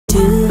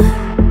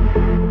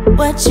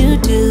what you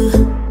do.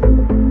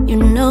 You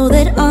know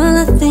that all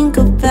I think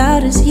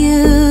about is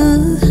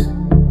you.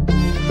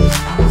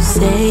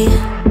 Say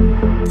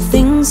the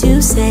things you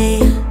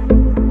say,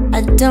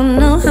 I don't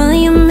know how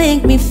you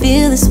make me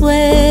feel this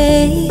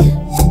way.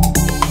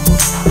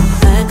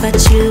 I got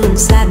you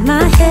inside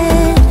my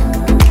head,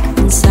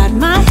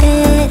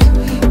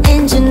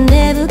 and you're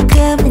never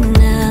coming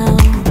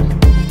out.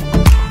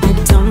 I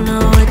don't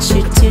know what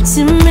you do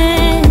to me.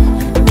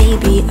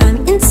 Maybe I'm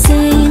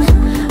insane.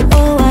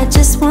 Oh, I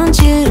just want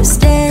you to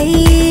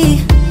stay.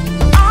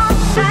 All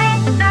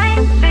night,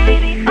 night,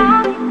 baby,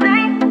 all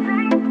night.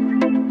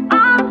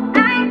 All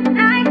night,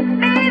 night,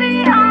 baby,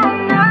 all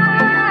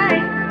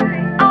night.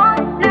 All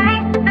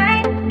night,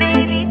 night,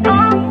 baby,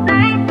 all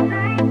night.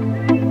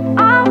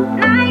 All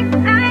night,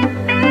 night,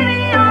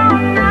 baby, all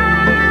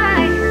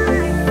night.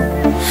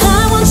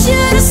 I want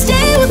you to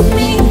stay with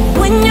me.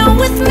 When you're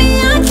with me,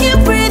 I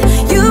can't breathe.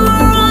 You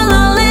are all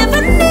I'll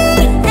ever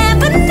need,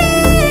 ever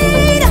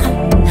need.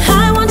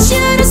 I want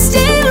you to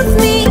stay with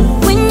me.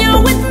 When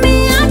you're with me,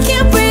 I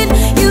can't breathe.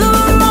 You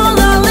are all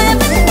I'll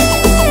ever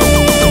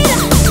need.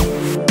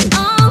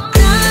 All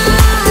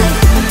night.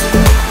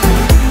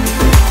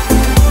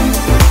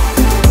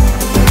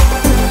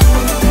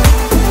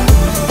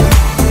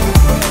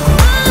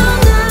 All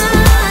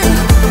night.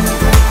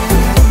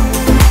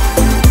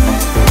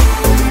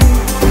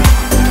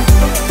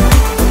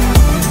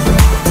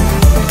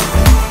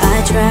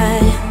 I try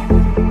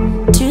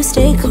to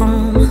stay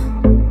calm,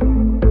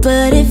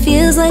 but it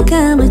feels like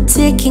I'm a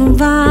ticking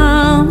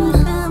bomb.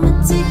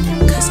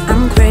 Cause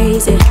I'm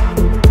crazy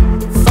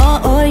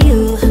for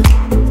you.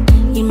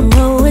 You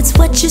know it's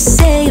what you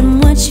say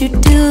and what you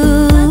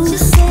do.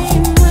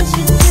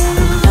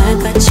 I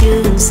got you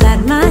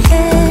inside my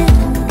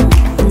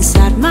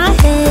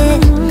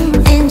head,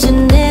 and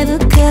you're never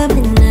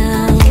coming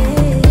out.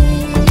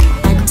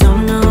 I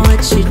don't know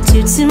what you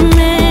do to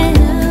me.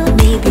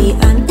 Maybe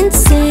I'm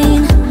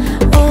insane.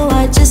 Oh,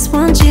 I just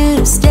want you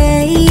to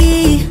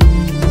stay.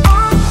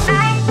 All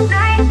night,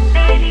 night,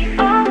 baby,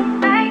 all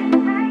night.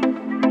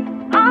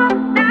 All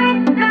night,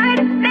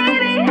 night,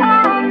 baby,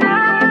 all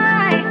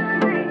night.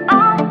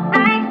 All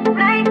night,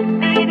 night,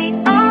 baby,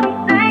 all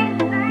night.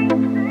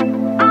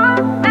 All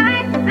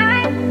night,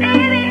 night,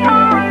 baby,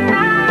 all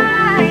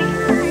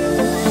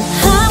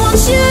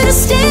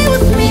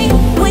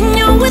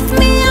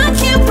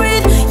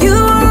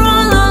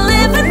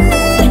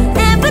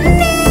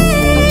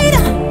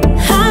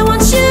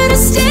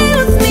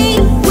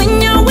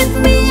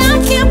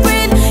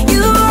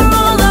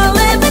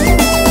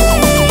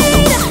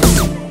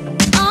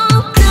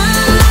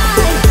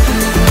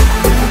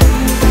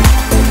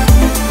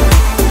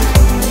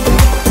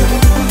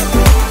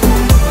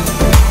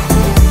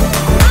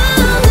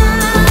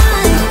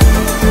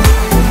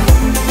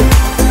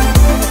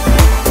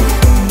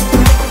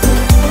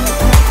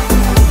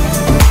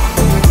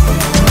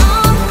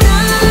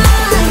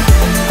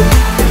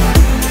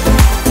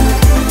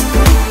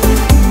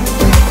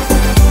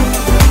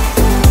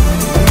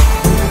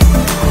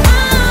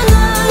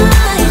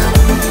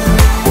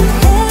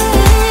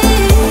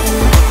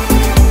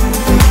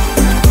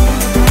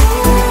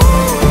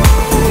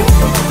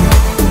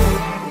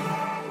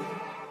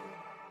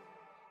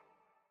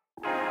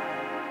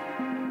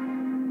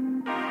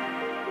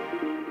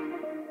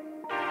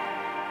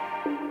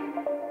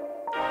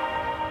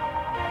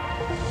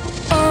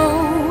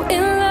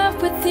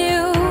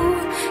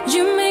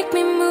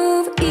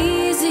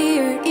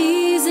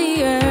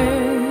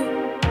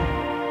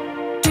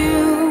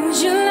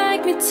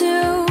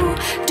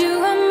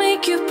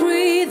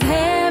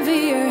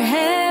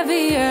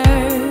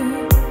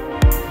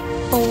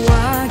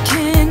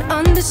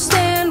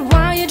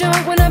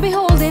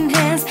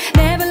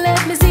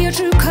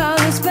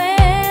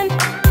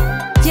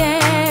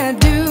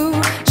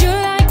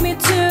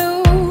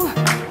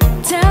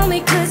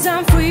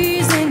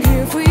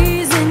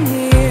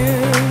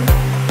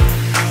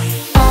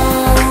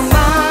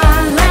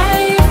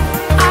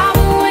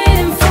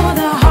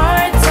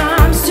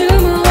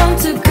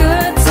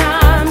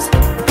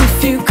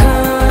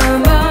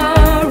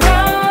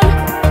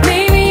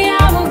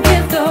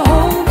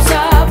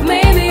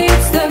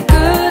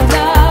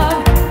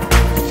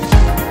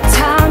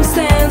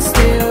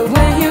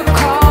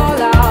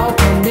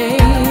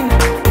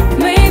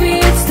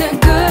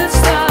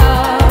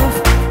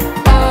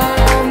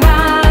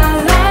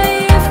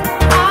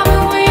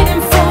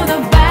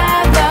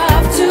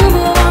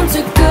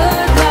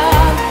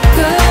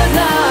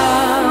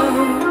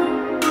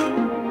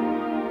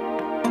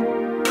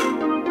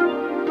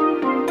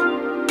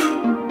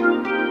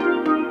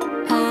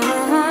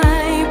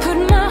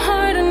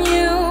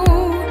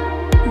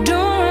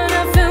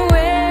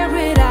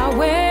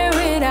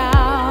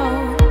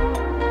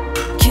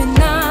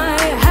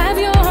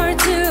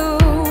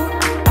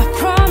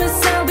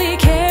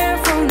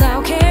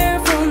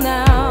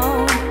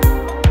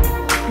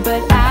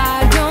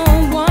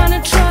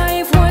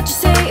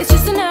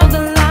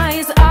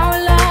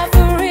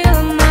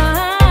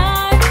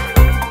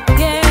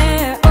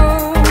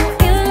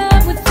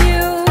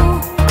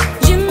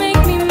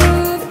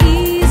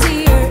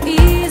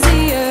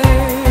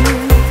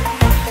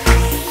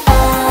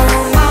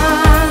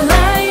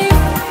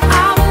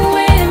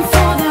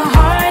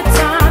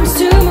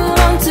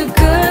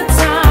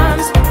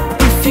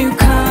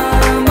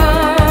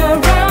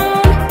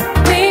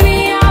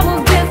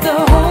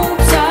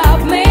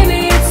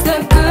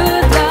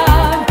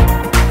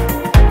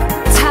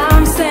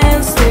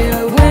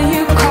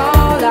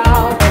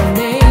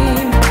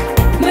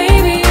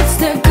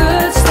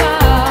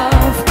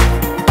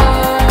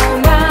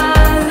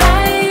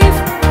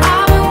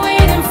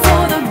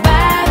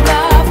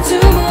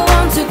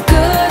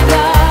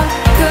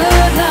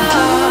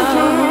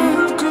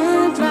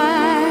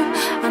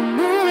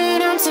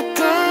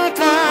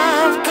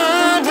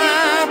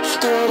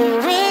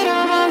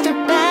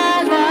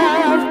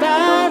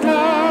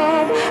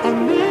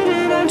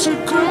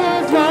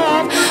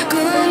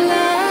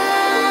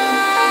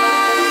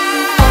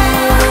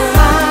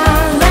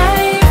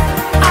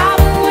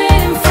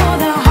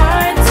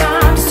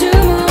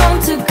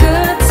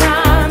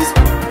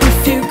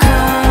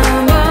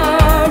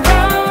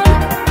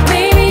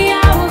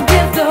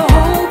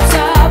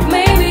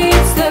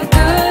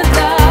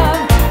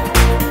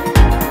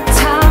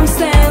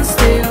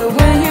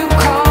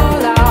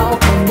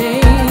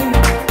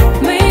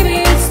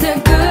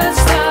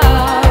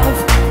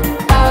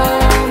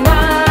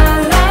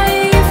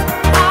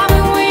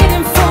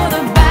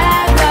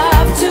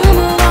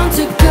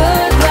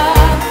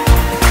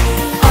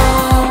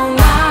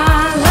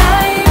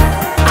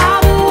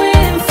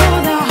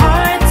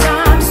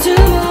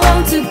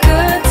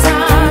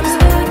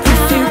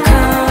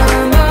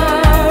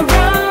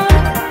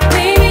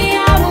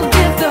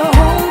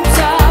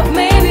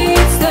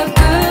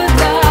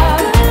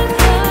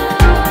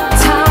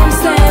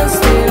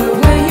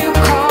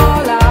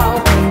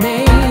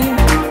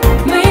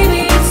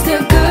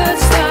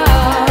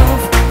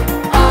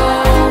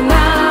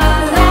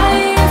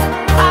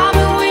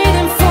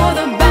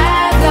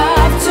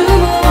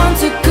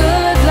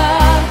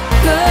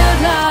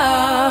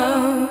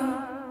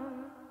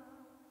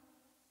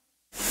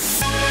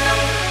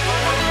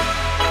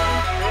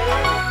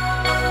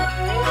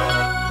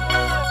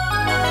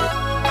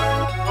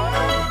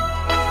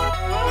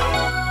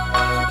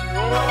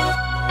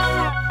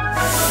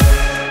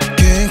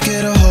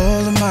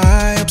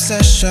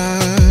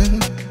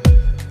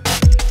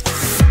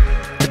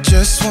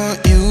just want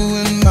you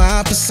in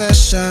my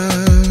possession.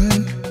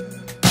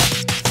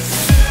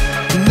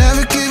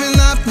 Never giving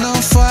up, no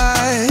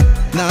fight.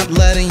 Not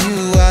letting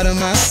you out of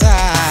my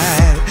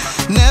sight.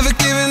 Never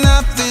giving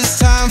up this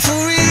time for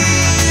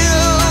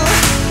real.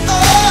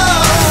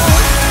 Oh,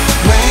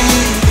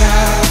 wake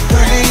up,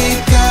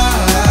 break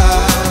up.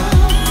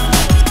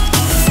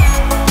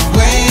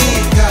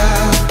 Wake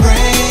up,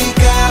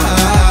 break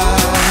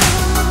up.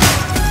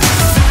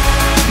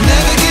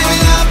 Never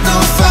giving up, no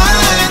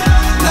fight.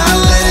 Not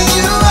letting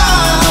you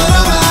out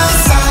of my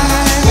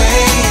sight.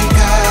 Wake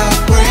up,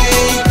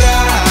 break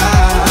up.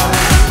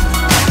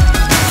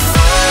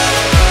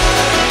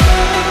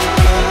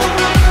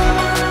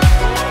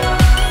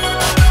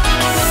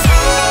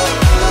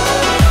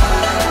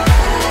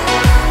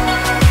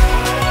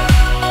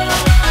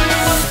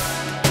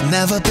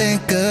 Never been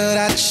good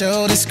at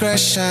show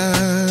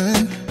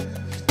discretion.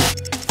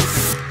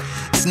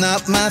 It's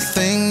not my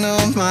thing, nor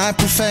my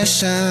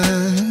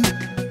profession.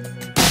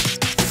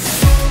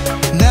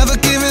 Never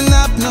giving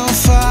up, no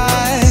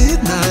fight.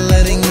 Not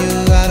letting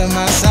you out of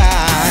my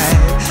sight.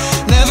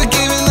 Never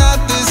giving up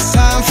this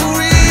time for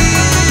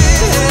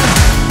real.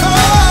 Oh,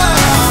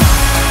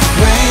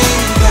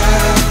 wake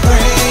up,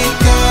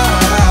 break up.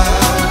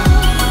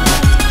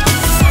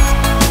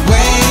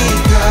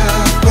 Wake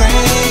up,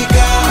 break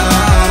up.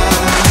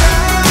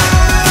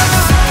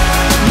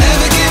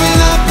 Never giving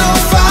up, no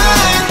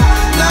fight.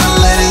 Not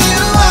letting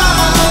you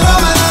out of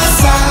my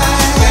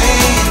sight.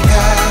 Wake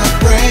up,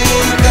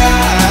 break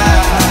up.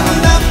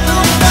 Not no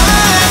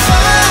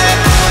fight.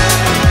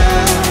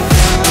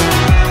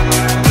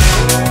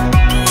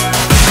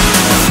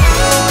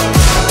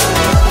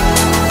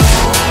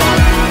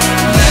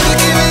 Never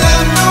giving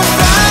up, no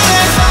fight.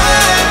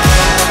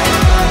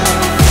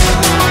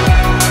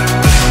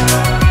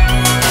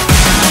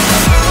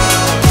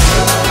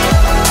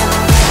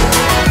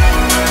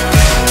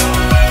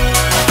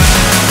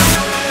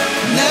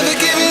 Never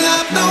giving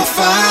up, no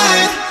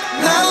fight.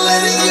 Not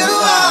letting you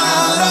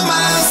out of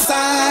my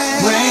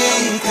sight.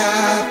 Wake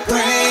up,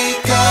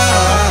 break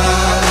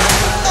up.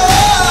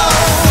 Oh,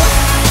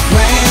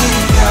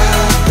 wake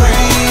up,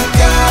 break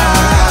up.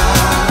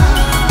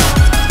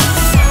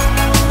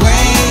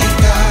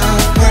 Wake up,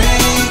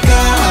 break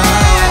up.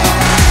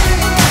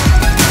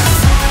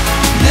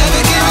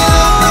 Never giving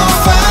up, no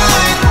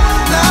fight.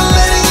 Not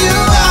letting you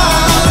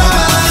out of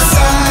my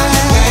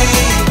sight.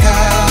 Wake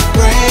up,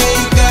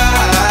 break up.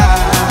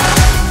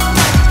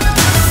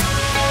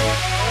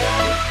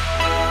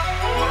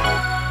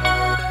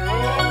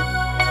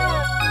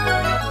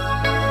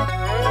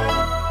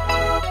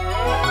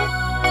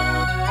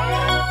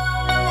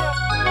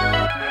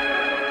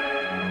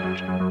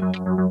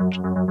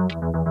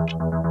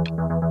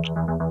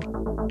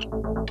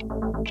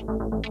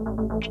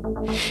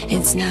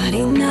 It's not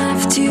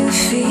enough to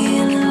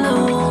feel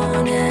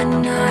alone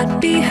and not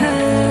be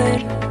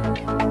heard.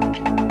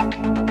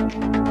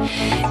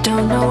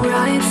 Don't know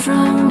right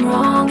from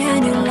wrong,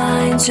 and your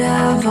lines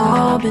have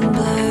all been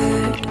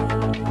blurred.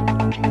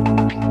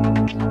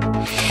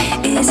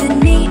 Is it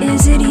me,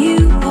 is it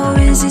you, or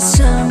is it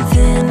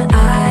something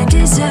I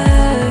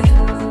deserve?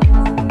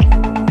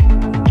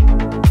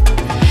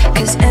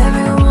 'Cause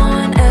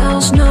everyone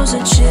else knows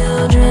the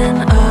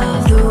children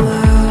of the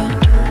world.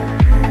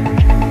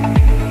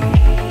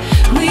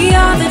 We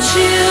are the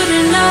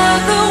children of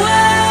the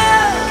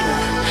world.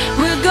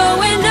 We're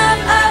going up,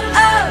 up,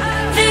 up.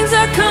 Things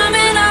are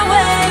coming our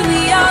way.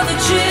 We are the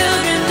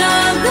children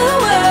of the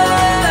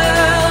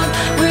world.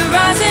 We're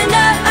rising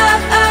up,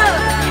 up, up.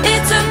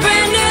 It's a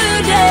brand new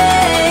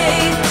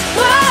day.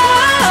 Whoa,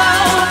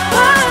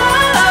 whoa, whoa,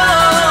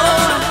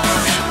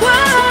 whoa,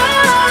 whoa,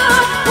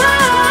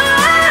 whoa.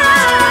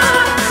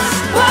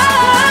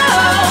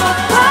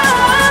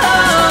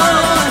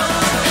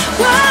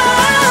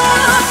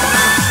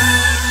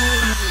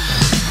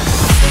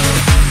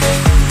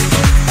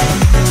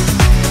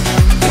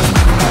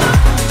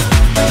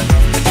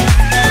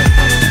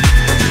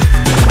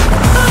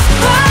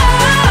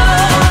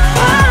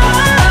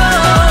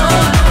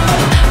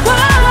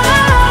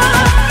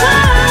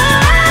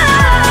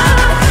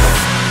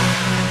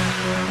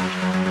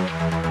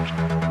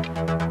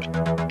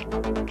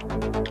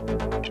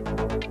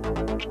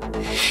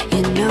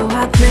 You know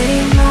I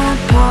played my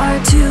part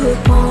to a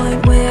point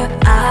where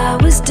I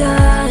was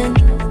done.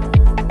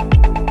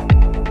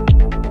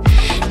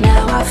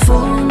 Now I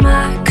fold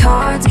my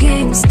cards,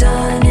 game's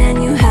done, and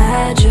you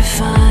had your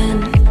fun.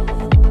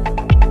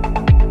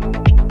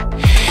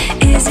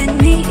 Is it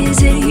me,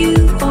 is it you,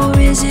 or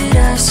is it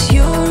us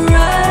you're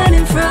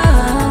running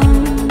from?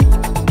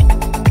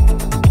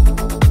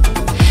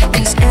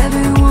 'Cause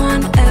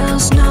everyone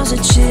else knows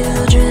the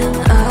children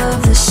of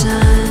the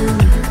sun.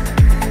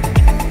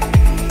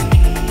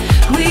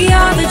 We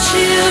are the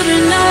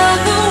children of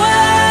the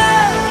world.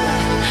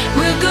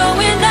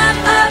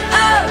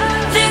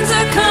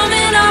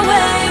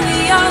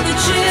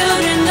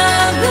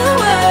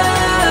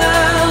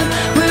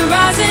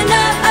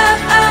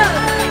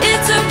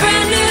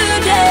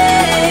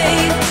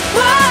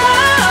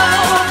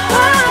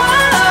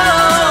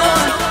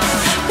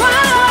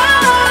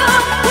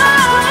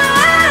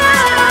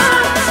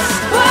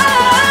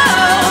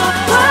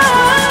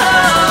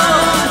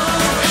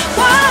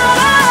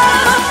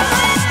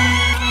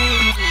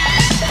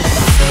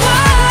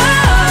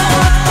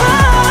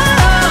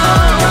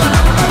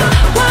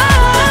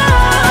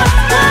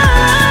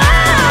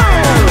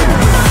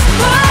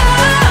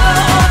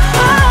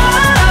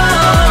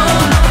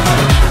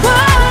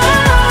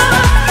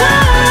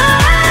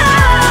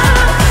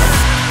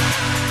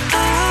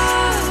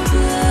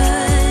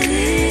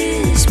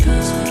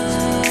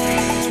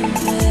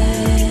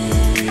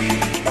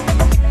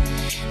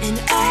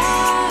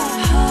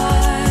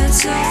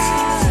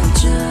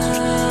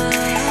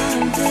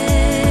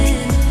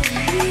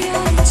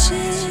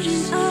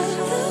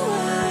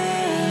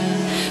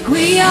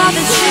 We are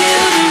the children.